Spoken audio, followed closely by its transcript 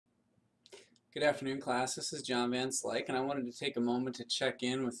Good afternoon, class. This is John Van Slyke, and I wanted to take a moment to check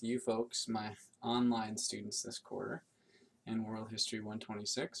in with you folks, my online students this quarter in World History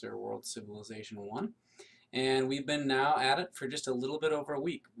 126 or World Civilization 1. And we've been now at it for just a little bit over a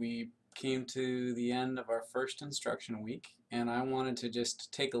week. We came to the end of our first instruction week, and I wanted to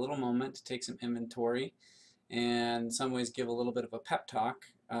just take a little moment to take some inventory and in some ways give a little bit of a pep talk.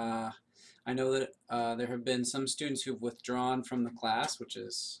 I know that there have been some students who've withdrawn from the class, which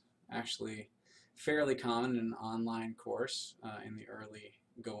is actually fairly common in an online course in the early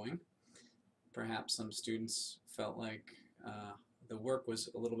going. Perhaps some students felt like the work was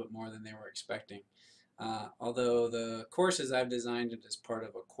a little bit more than they were expecting. Although the courses I've designed it as part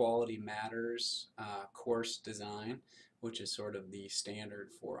of a Quality Matters course design, which is sort of the standard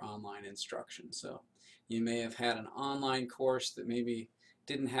for online instruction. So you may have had an online course that maybe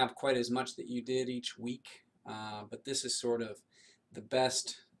didn't have quite as much that you did each week, but this is sort of the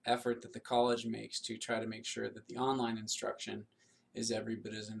best effort that the college makes to try to make sure that the online instruction is every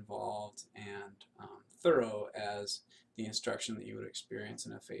bit as involved and thorough as the instruction that you would experience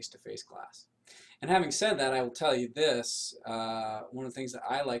in a face-to-face class. And having said that, I will tell you this, one of the things that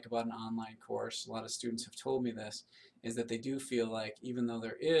I like about an online course, a lot of students have told me this, is that they do feel like even though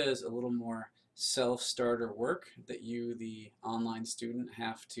there is a little more self-starter work that you, the online student,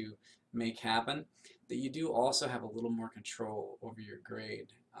 have to make happen, that you do also have a little more control over your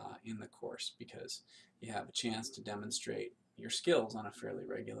grade in the course because you have a chance to demonstrate your skills on a fairly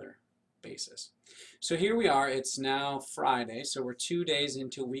regular basis. So here we are, it's now Friday, so we're 2 days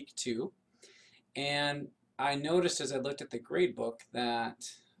into week 2, and I noticed as I looked at the grade book that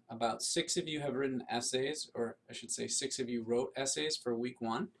about 6 of you have written essays, or I should say 6 of you wrote essays for week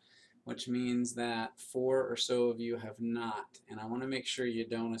 1, which means that 4 or so of you have not. And I want to make sure you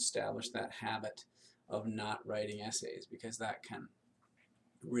don't establish that habit of not writing essays because that can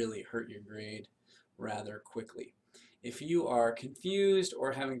really hurt your grade rather quickly. If you are confused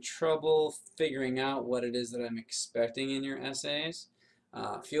or having trouble figuring out what it is that I'm expecting in your essays,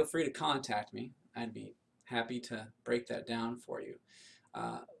 feel free to contact me. I'd be happy to break that down for you.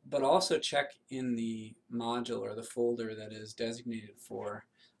 But also check in the module or the folder that is designated for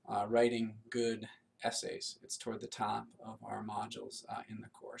writing good essays. It's toward the top of our modules in the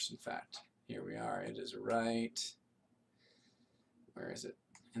course. In fact, here we are. It is right, where is it?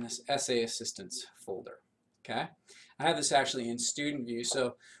 In this essay assistance folder. Okay, I have this actually in student view.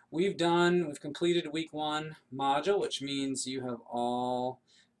 So we've completed week 1 module, which means you have all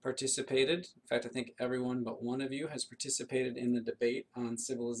participated. In fact, I think everyone but one of you has participated in the debate on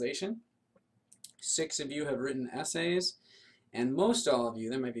civilization. 6 of you have written essays, and most all of you,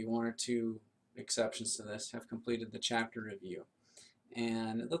 there might be 1 or 2 exceptions to this, have completed the chapter review.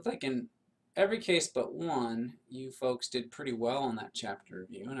 And it looked like in every case but 1, you folks did pretty well on that chapter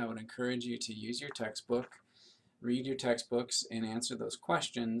review, and I would encourage you to use your textbook, read your textbooks, and answer those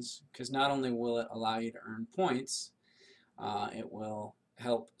questions, because not only will it allow you to earn points, it will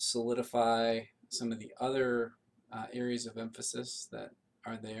help solidify some of the other areas of emphasis that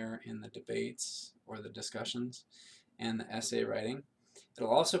are there in the debates or the discussions and the essay writing. It'll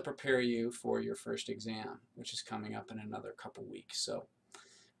also prepare you for your first exam, which is coming up in another couple weeks. So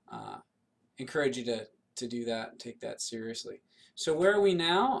encourage you to do that and take that seriously. So where are we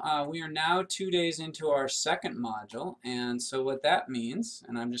now? We are now 2 days into our second module, and so what that means,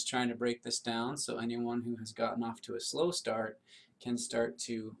 and I'm just trying to break this down so anyone who has gotten off to a slow start can start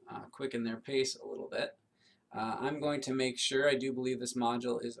to quicken their pace a little bit. I'm going to make sure, I do believe this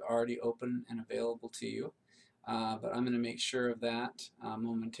module is already open and available to you, but I'm going to make sure of that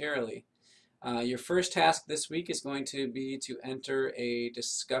momentarily. Your first task this week is going to be to enter a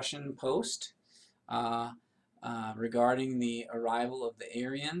discussion post regarding the arrival of the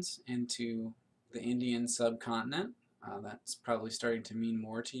Aryans into the Indian subcontinent. That's probably starting to mean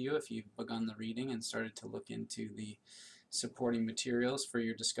more to you if you've begun the reading and started to look into the supporting materials for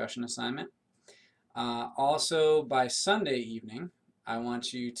your discussion assignment. Also, by Sunday evening, I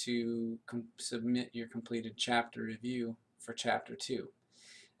want you to submit your completed chapter review for Chapter 2.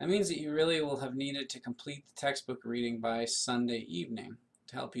 That means that you really will have needed to complete the textbook reading by Sunday evening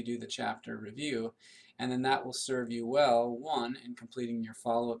to help you do the chapter review, and then that will serve you well, 1, in completing your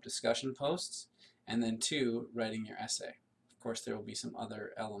follow-up discussion posts, and then 2, writing your essay. Of course, there will be some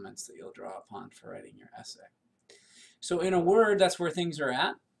other elements that you'll draw upon for writing your essay. So in a word, that's where things are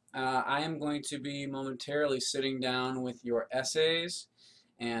at. I am going to be momentarily sitting down with your essays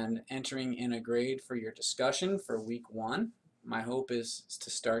and entering in a grade for your discussion for week 1. My hope is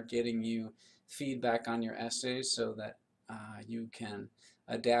to start getting you feedback on your essays so that you can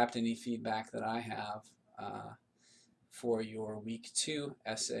adapt any feedback that I have for your week 2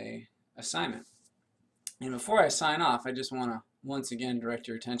 essay assignment. And before I sign off, I just want to once again direct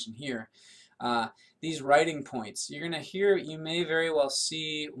your attention here. These writing points, you're going to hear, you may very well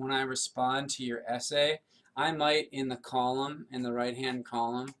see when I respond to your essay, I might in the column, in the right-hand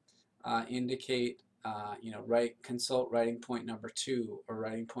column, indicate, consult writing point number 2 or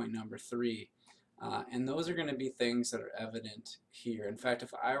writing point number 3. And those are going to be things that are evident here. In fact,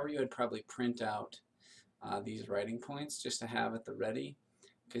 if I were you, I'd probably print out these writing points just to have at the ready,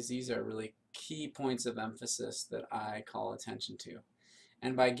 because these are really key points of emphasis that I call attention to.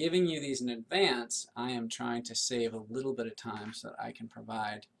 And by giving you these in advance, I am trying to save a little bit of time so that I can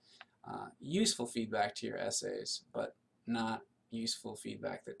provide useful feedback to your essays, but not useful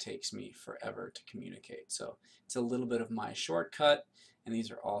feedback that takes me forever to communicate. So it's a little bit of my shortcut, and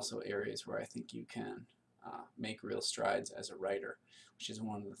these are also areas where I think you can make real strides as a writer, which is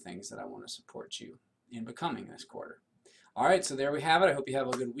one of the things that I want to support you in becoming this quarter. All right, so there we have it. I hope you have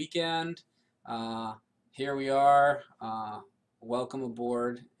a good weekend. Here we are. Welcome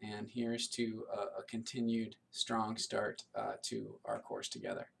aboard, and here's to a continued strong start to our course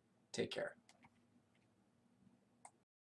together. Take care.